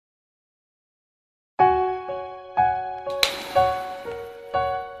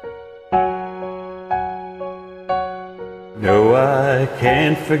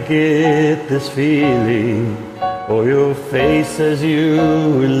can't forget this feeling, or your face as you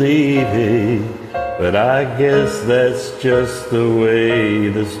were leaving. But I guess that's just the way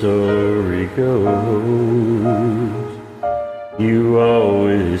the story goes. You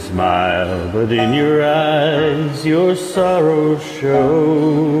always smile, but in your eyes your sorrow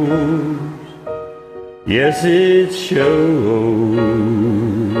shows. Yes, it shows.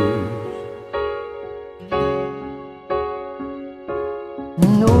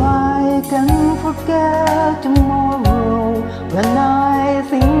 No, I can't forget tomorrow when I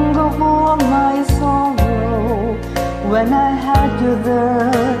think of all my sorrow. When I had you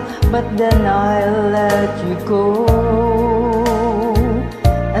there, but then I let you go.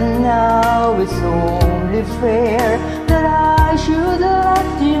 And now it's only fair that I should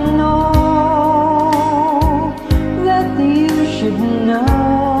let you know that you should know.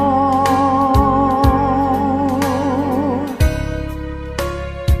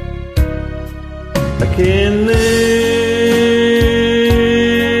 I can't live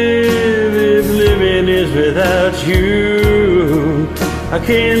if living is without you. I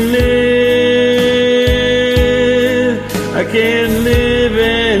can't live, I can't live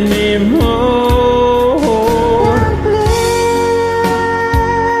anymore. Can't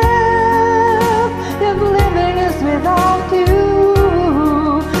live if living is without you.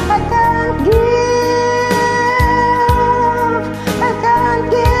 I can't give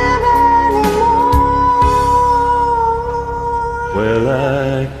anymore. Well,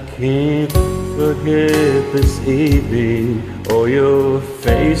 I can't forget this evening, or your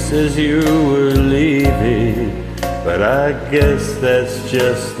face as you were leaving. But I guess that's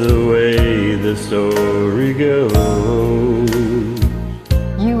just the way the story goes.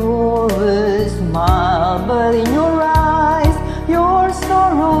 You always smile, but in your eyes your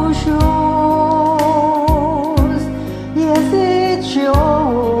sorrow shows. Yes, it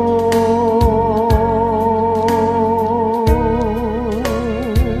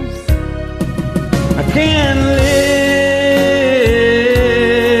shows. I can't live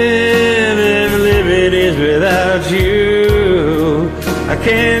if living is without you. I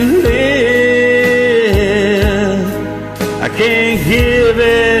can't live, I can't give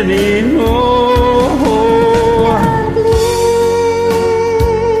anymore. Can't live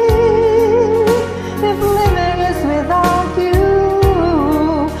if living is without you.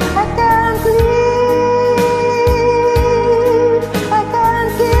 I can't live, I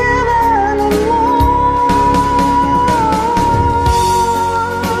can't give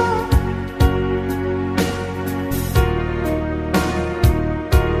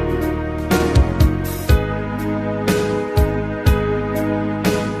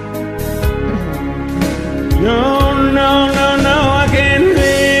No, no, no, no, I can't live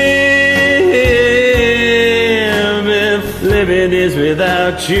if living is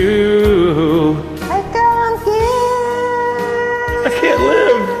without you. I can't give. I can't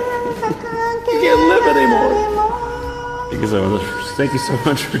live. I can't You can't live anymore. anymore. Thank you so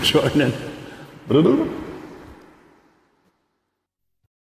much for joining.